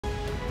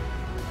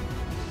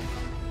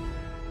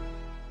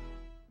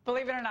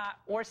Believe it or not,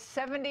 we're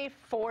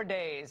 74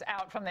 days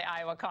out from the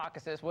Iowa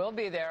caucuses. We'll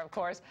be there, of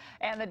course.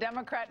 And the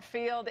Democrat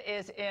field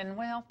is in,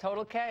 well,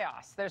 total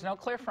chaos. There's no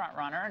clear front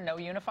runner, no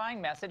unifying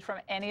message from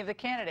any of the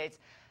candidates,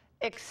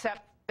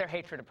 except their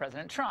hatred of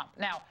President Trump.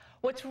 Now,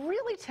 what's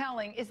really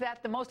telling is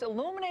that the most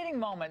illuminating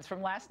moments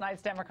from last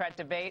night's Democrat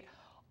debate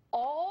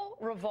all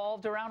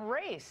revolved around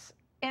race.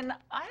 And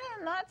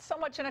not so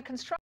much in a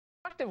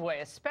constructive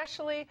way,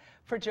 especially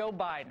for Joe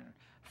Biden.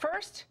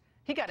 First,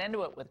 he got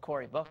into it with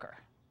Cory Booker.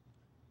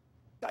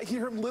 I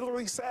hear him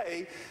literally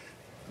say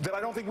that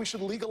I don't think we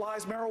should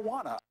legalize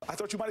marijuana. I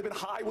thought you might have been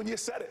high when you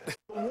said it.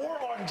 The war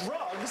on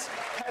drugs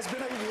has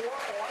been a war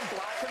on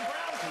black and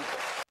brown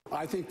people.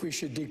 I think we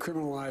should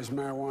decriminalize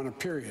marijuana,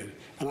 period.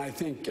 And I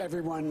think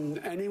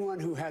anyone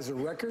who has a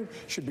record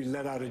should be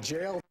let out of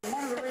jail.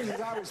 One of the reasons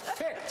I was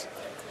picked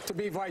to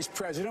be vice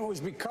president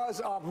was because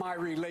of my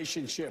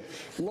relationship,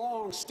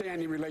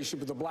 long-standing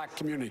relationship with the black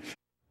community.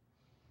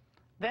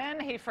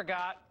 Then he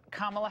forgot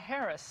Kamala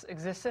Harris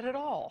existed at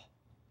all.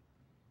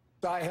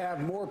 I have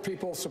more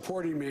people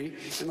supporting me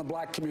in the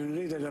black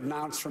community that have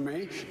announced for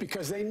me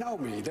because they know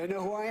me. They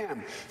know who I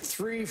am.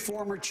 3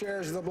 former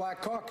chairs of the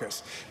Black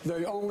Caucus.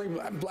 The only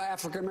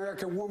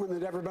African-American woman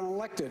that ever been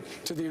elected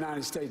to the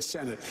United States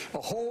Senate.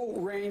 A whole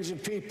range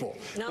of people.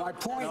 No, my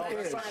point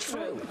is... That's not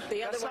true.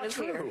 The other one is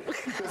here. I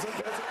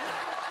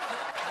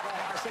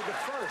said the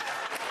first.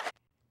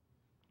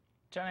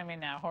 Joining me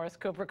now, Horace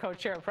Cooper,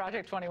 co-chair of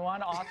Project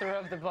 21, author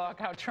of the book,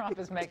 How Trump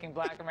is Making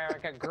Black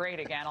America Great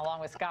Again,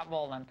 along with Scott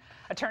Boland,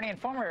 attorney and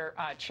former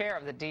chair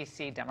of the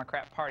D.C.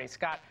 Democrat Party.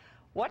 Scott,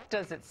 what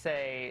does it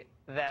say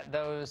that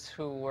those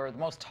who were the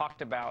most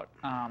talked about,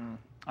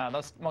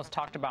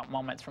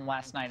 moments from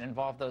last night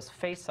involved those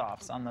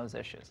face-offs on those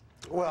issues?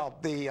 Well,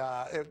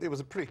 it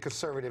was a pretty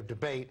conservative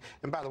debate.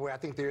 And by the way, I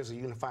think there is a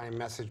unifying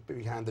message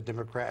behind the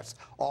Democrats.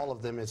 All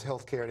of them is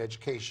health care and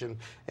education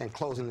and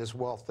closing this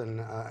wealth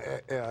and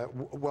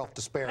wealth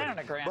disparity. I don't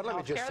agree on but let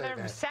me just say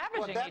They're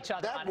savaging each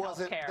other on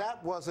health care.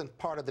 That wasn't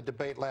part of the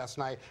debate last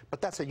night, but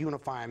that's a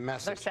unifying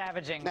message. They're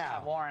savaging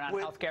Warren on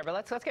health care. But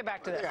let's get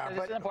back to this. Yeah,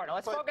 this is important.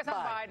 Let's focus on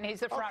Biden. He's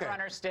the front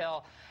runner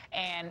still.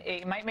 And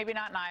it maybe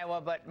not in Iowa,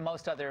 but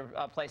most other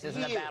places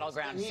in the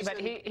battlegrounds.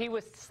 But he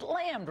was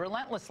slammed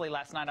relentlessly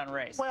last night on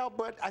race. Well,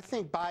 but I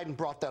think Biden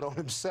brought that on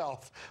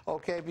himself,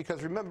 okay?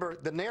 Because remember,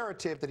 the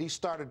narrative that he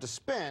started to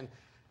spin,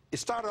 it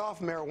started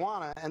off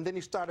marijuana, and then he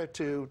started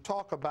to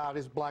talk about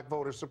his black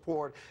voter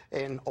support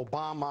and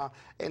Obama,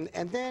 and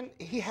then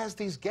he has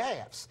these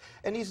gaffes.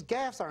 And these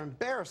gaffes are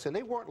embarrassing.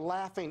 They weren't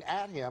laughing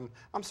at him.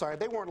 I'm sorry,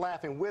 they weren't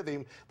laughing with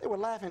him. They were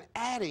laughing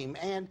at him,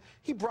 and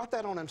he brought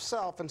that on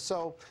himself. And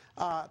so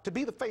to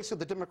be the face of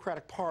the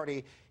Democratic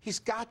Party, he's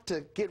got to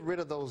get rid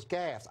of those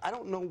gaffes. I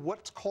don't know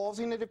what's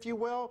causing it, if you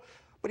will,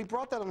 but he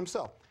brought that on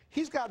himself.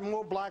 He's got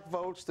more black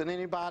votes than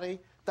anybody.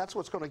 That's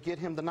what's going to get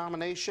him the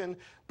nomination.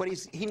 But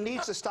he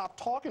needs to stop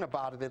talking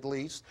about it, at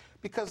least,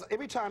 because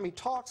every time he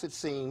talks, it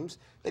seems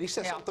that he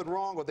says something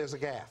wrong or there's a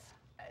gaffe.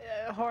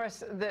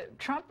 Horace,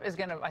 Trump is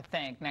going to, I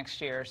think, next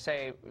year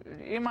say,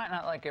 you might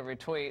not like every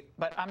tweet,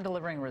 but I'm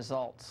delivering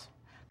results.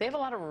 They have a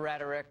lot of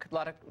rhetoric.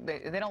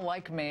 They don't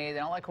like me. They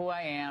don't like who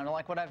I am. They don't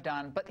like what I've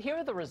done. But here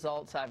are the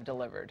results I've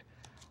delivered.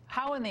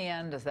 How, in the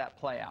end, does that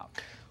play out?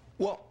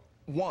 Well,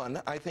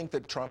 one, I think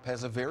that Trump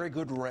has a very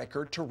good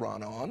record to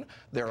run on.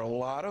 There are a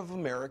lot of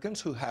Americans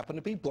who happen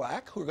to be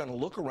black who are going to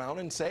look around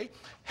and say,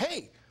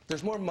 hey,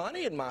 there's more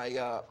money in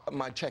my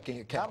my checking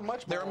account. Not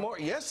much more. There are more.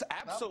 Yes,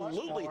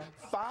 absolutely.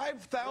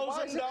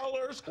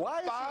 $5,000.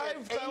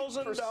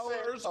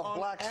 $5,000 on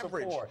black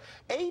average. Support.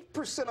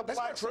 8% of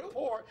black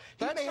support.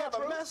 He may have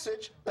a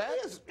message.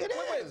 It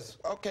is.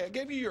 Okay, I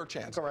gave you your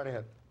chance. Go right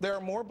ahead. There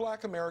are more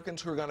black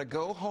Americans who are going to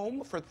go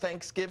home for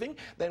Thanksgiving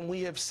than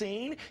we have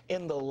seen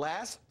in the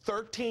last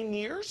 13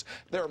 years.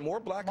 There are more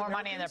black Americans. More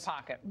money in their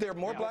pocket. There are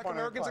more black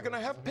Americans that are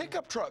going to have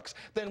pickup trucks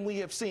than we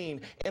have seen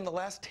in the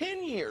last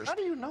 10 years. How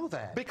do you know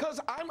that? Because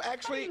I'm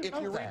actually, if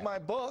you read my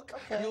book,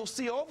 you'll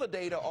see all the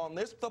data on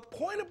this. The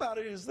point about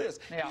it is this.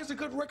 He has a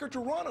good record to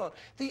run on.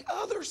 The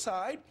other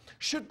side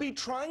should be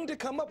trying to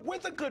come up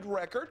with a good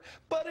record,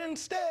 but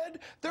instead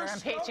they're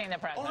impeaching the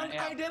president on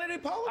identity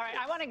politics. All right,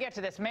 I want to get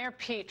to this. Mayor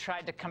Pete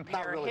tried to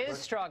compare his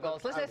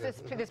struggles.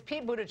 This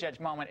Pete Buttigieg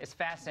moment is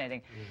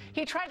fascinating.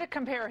 He tried to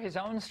compare his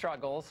own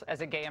struggles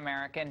as a gay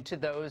American to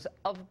those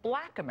of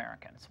black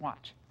Americans.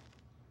 Watch.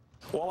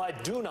 While I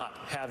do not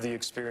have the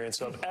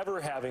experience of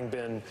ever having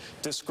been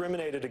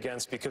discriminated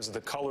against because of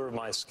the color of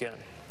my skin,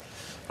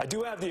 I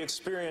do have the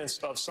experience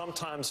of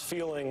sometimes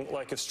feeling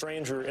like a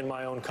stranger in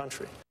my own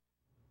country.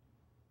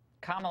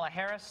 Kamala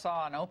Harris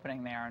saw an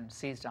opening there and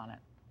seized on it.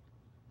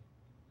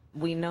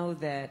 We know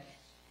that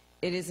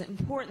it is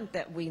important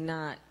that we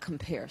not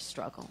compare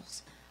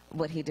struggles.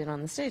 What he did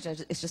on the stage,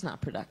 it's just not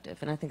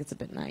productive, and I think it's a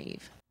bit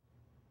naive.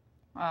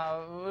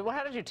 Well,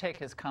 how did you take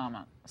his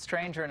comment? A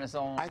stranger in his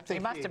own... He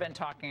must have been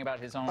talking about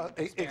his own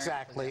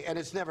Exactly, and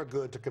it's never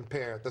good to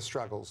compare the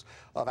struggles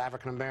of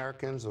African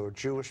Americans or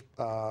Jewish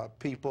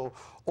people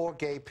or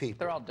gay people.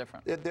 They're all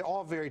different. They're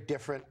all very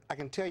different. I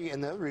can tell you,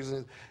 and the other reason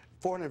is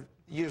 400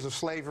 years of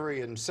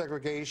slavery and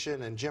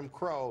segregation and Jim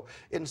Crow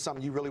isn't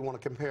something you really want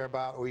to compare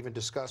about or even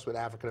discuss with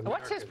African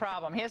Americans. What's his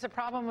problem? He has a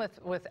problem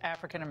with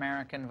African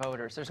American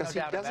voters. There's no doubt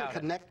about it. Because he doesn't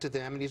connect to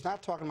them, and he's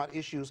not talking about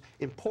issues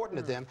important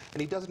to them,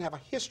 and he doesn't have a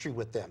history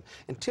with them.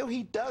 Until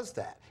he does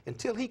that,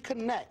 until he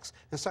connects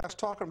and starts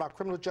talking about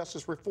criminal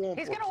justice reform,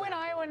 he's going to win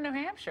Iowa and New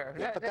Hampshire.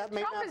 Yeah, but that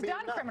may Trump not has be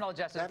done enough. criminal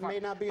justice That reform. may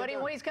not be but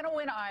enough. he's going to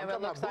win Iowa,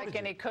 it looks like,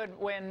 and he could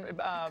win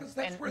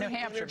in New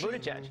Hampshire,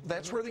 Buttigieg.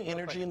 That's where the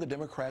energy in the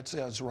Democrats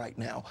is right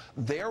now.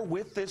 They're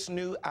with this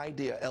new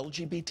idea,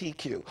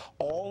 LGBTQ,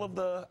 all of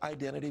the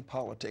identity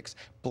politics.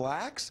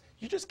 Blacks,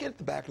 you just get at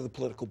the back of the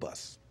political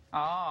bus.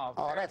 Oh,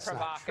 very that's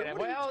provocative. not true.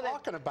 What are you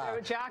talking about?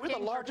 We're the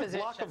largest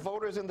block of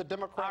voters in the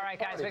Democratic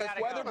Party. All right, guys, we got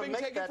to go. That's why they're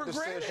being taken for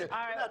granted.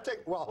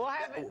 All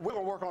right. We're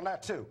going to work on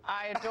that, too.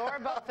 I adore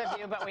both of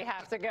you, but we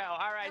have to go.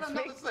 All right, And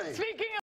another thing. Speaking